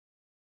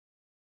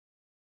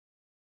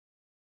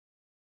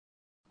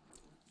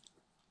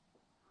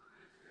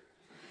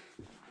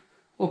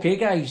Okay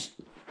guys,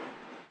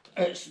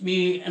 it's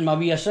me and my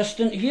wee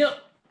assistant here.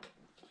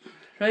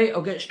 Right,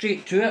 I'll get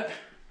straight to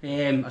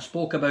it. I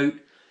spoke about,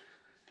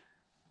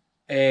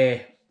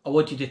 I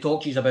wanted to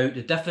talk to you about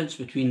the difference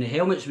between the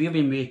helmets we've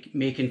been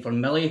making for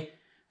Millie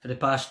for the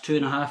past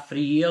 2.5, 3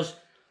 years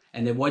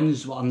and the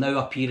ones that are now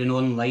appearing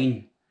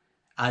online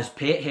as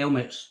pet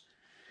helmets.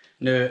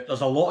 Now,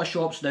 there's a lot of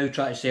shops now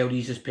trying to sell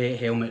these as pet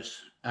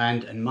helmets,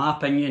 and in my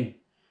opinion,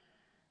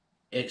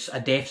 it's a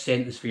death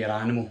sentence for your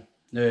animal.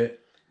 Now,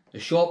 the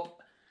shop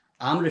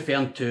I'm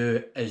referring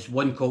to is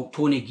one called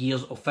Tony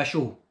Gears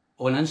Official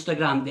on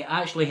Instagram. They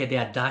actually had the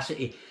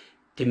audacity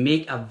to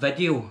make a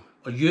video,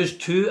 or use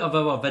 2 of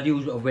our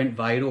videos that have went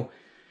viral,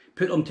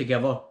 put them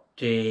together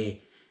to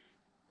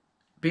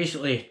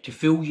basically to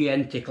fool you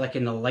into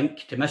clicking the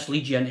link, to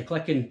mislead you into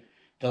clicking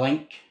the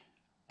link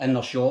in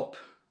their shop,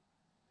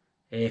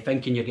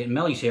 thinking you're getting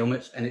Millie's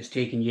helmets, and it's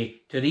taking you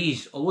to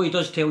these. Although he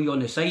does tell you on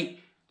the site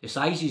the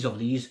sizes of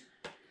these,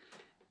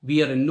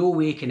 we are in no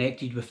way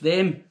connected with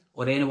them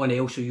or anyone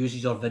else who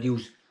uses our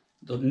videos.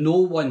 No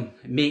one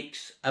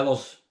makes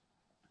ours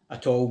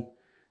at all.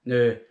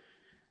 Now,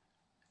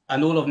 I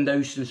know they've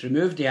now since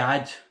removed the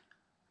ad,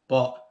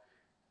 but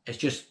it's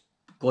just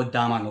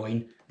goddamn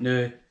annoying.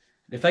 Now,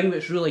 the thing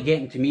that's really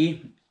getting to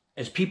me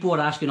is people are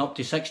asking up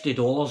to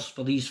 $60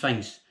 for these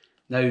things.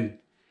 Now,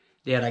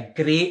 they're a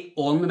great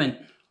ornament,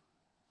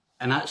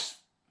 and that's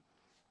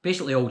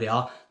basically all they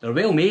are. They're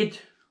well made,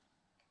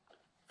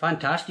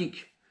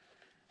 fantastic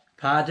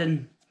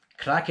padding,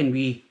 cracking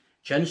wee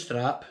chin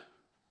strap,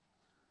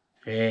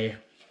 well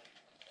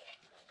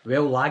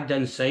lagged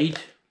inside,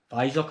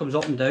 visor comes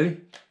up and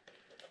down.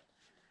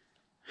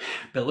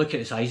 But look at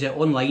the size of it.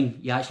 Online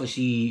you actually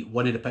see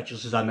one of the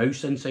pictures as a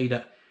mouse inside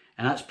it,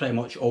 and that's pretty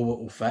much all it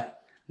will fit.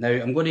 Now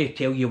I'm going to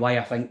tell you why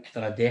I think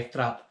they're a death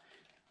trap.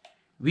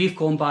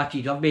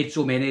 I've made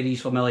so many of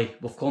these for Millie,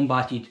 we've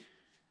combated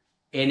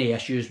any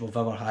issues we've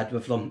ever had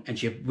with them, and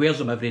she wears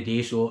them every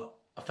day, so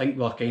I think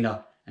we're kind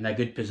of in a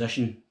good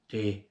position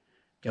to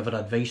give her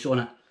advice on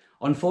it.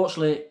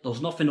 Unfortunately, there's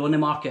nothing on the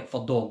market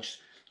for dogs.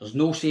 There's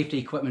no safety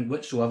equipment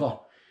whatsoever.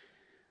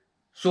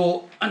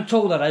 So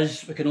until there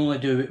is, we can only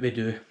do what we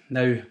do.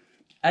 Now,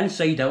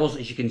 inside ours,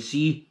 as you can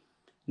see,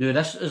 now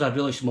this is a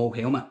really small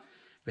helmet.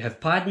 We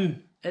have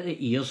padding at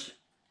the ears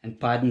and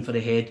padding for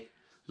the head.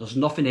 There's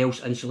nothing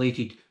else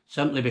insulated,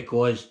 simply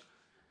because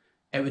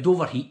it would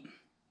overheat.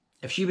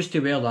 If she was to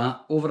wear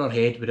that over her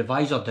head with the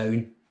visor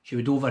down, she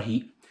would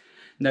overheat.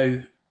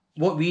 Now,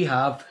 what we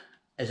have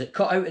is it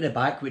cut out at the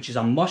back, which is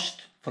a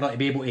must for her to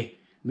be able to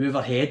move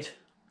her head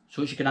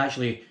so she can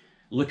actually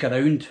look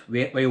around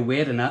while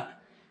wearing it.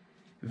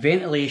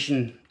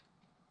 Ventilation,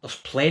 there's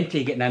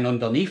plenty getting in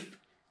underneath.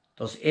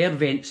 There's air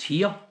vents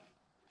here.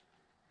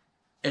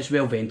 It's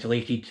well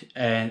ventilated,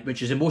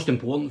 which is the most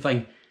important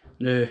thing.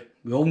 Now,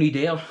 we all need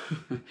air.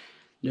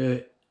 Now,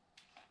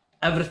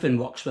 everything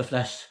works with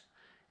this.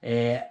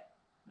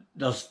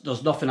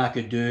 There's nothing I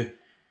could do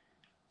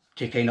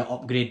to kind of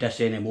upgrade this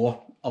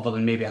anymore, other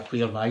than maybe a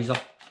clear visor,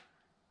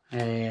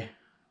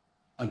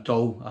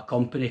 until a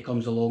company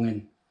comes along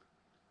and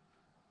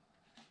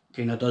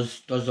kind of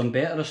does them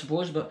better, I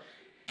suppose. But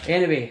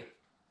anyway,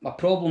 my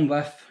problem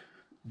with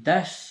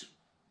this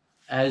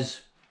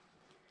is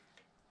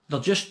they're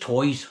just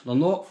toys. They're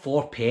not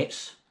for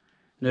pets.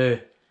 Now,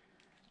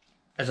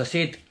 as I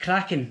said,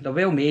 cracking, they're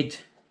well made,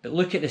 but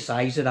look at the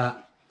size of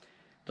that.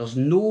 There's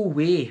no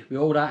way with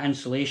all that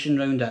insulation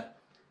around it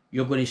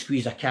you're going to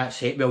squeeze a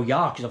cat's head. Well, you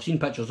are, because I've seen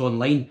pictures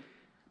online.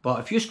 But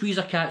if you squeeze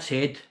a cat's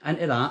head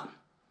into that,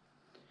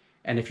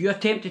 and if you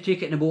attempt to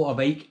take it in a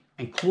motorbike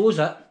and close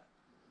it,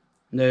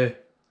 now,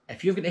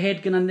 if you've got the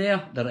head going in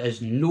there, there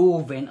is no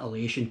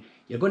ventilation.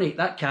 You're going to,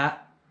 that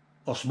cat,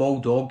 or small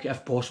dog,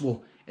 if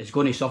possible, is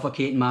going to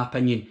suffocate, in my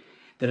opinion.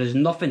 There is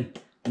nothing,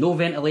 no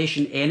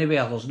ventilation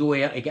anywhere. There's no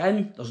air to get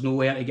in, there's no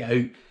air to get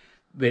out.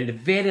 With the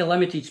very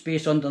limited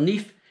space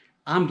underneath,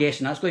 I'm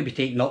guessing that's going to be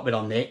taken up with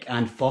her neck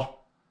and fur.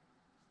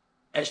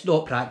 It's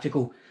not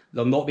practical.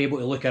 They'll not be able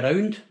to look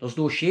around. There's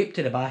no shape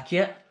to the back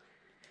yet.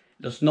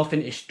 There's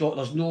nothing to stop,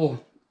 there's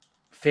no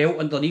felt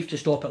underneath to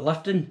stop it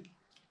lifting.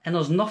 And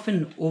there's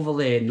nothing over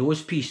the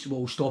nose piece that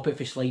will stop it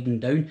from sliding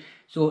down.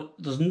 So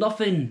there's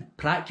nothing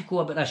practical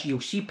about this. You'll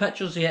see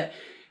pictures of it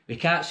with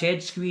cat's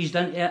head squeezed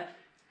into it.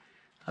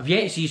 I've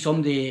yet to see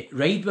somebody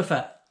ride with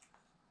it.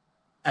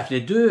 If they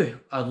do,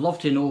 I'd love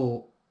to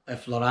know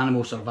if their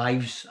animal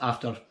survives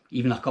after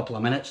even a couple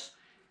of minutes.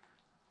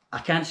 I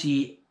can't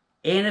see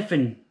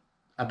anything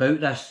about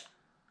this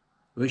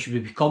which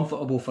would be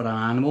comfortable for an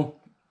animal.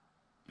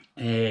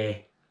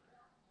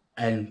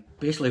 And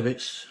basically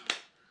what's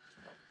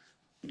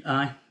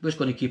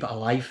going to keep it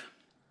alive.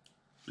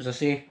 As I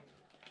say,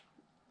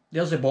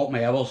 there's the bottom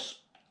of ours.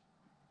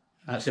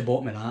 That's the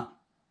bottom of that.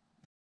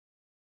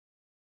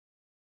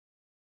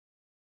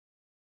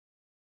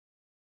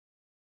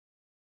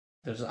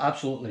 There's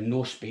absolutely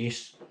no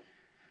space.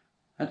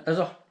 Is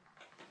there?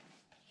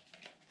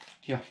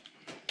 Here.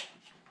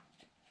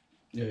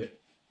 Now,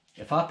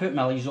 if I put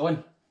Millie's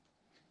on,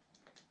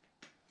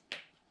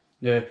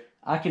 now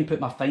I can put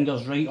my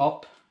fingers right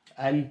up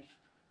in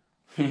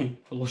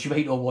although she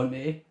might not want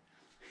me.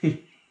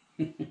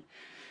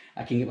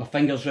 I can get my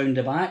fingers round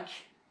the back,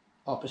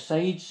 up the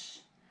sides,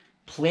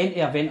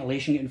 plenty of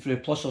ventilation getting through,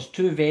 plus there's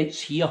 2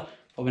 vents here,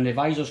 for when the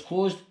visor's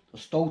closed,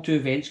 there's still 2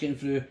 vents getting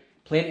through,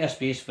 plenty of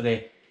space for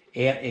the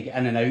air to get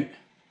in and out.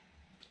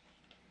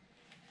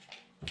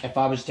 If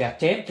I was to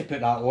attempt to put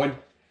that on,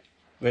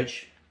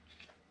 which,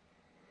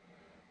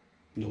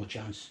 no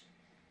chance,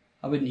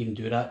 I wouldn't even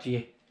do that to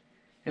you,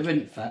 it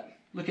wouldn't fit.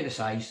 Look at the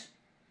size,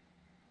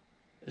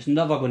 it's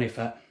never going to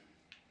fit.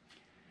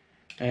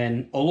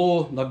 And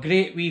although they're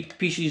great wee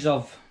pieces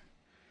of,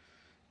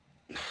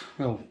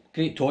 well,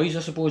 great toys I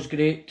suppose,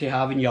 great to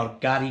have in your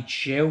garage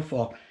shelf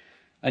or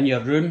in your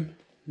room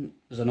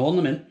as an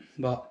ornament,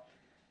 but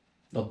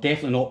they're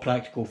definitely not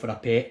practical for a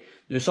pet.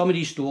 Now some of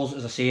these stores,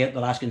 as I say,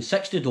 they're asking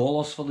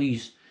 $60 for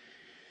these.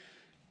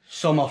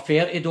 Some are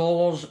 $30,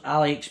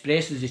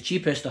 AliExpress is the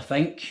cheapest I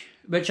think,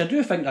 which I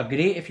do think are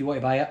great if you want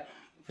to buy it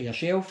for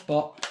yourself,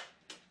 but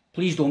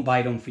please don't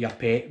buy them for your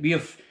pet.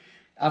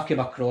 I've come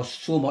across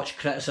so much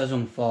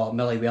criticism for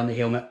Millie wearing the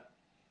helmet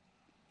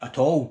at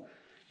all,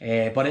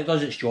 but it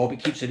does its job.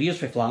 It keeps her ears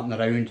from flapping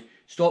around,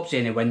 stops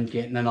any wind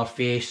getting in her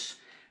face,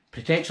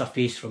 protects her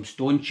face from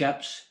stone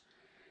chips,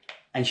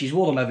 and she's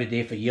worn them every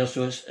day for years,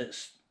 so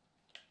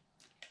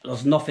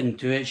there's nothing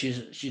to it.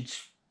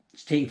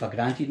 It's taken for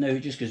granted now. It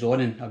just goes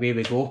on and away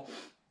we go.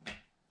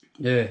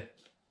 Now,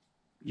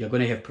 you're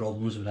going to have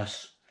problems with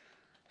this.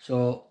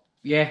 So,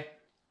 yeah,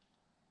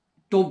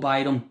 don't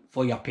buy them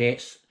for your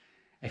pets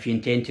if you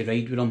intend to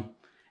ride with them,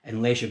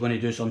 unless you're going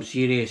to do some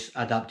serious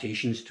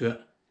adaptations to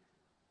it.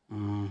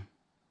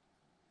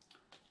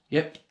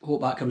 Yep,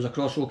 hope that comes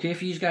across okay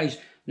for you guys.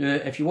 Now,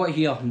 if you want to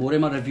hear more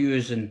of my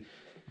reviews and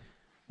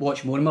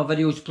watch more of my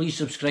videos, please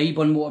subscribe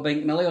on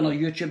Motorbike Millie on our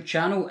YouTube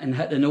channel and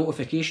hit the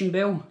notification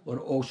bell. We're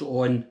also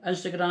on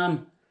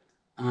Instagram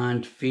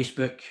and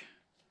Facebook.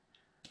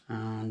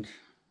 And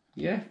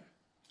yeah,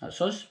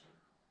 that's us.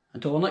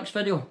 Until our next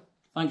video.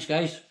 Thanks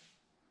guys.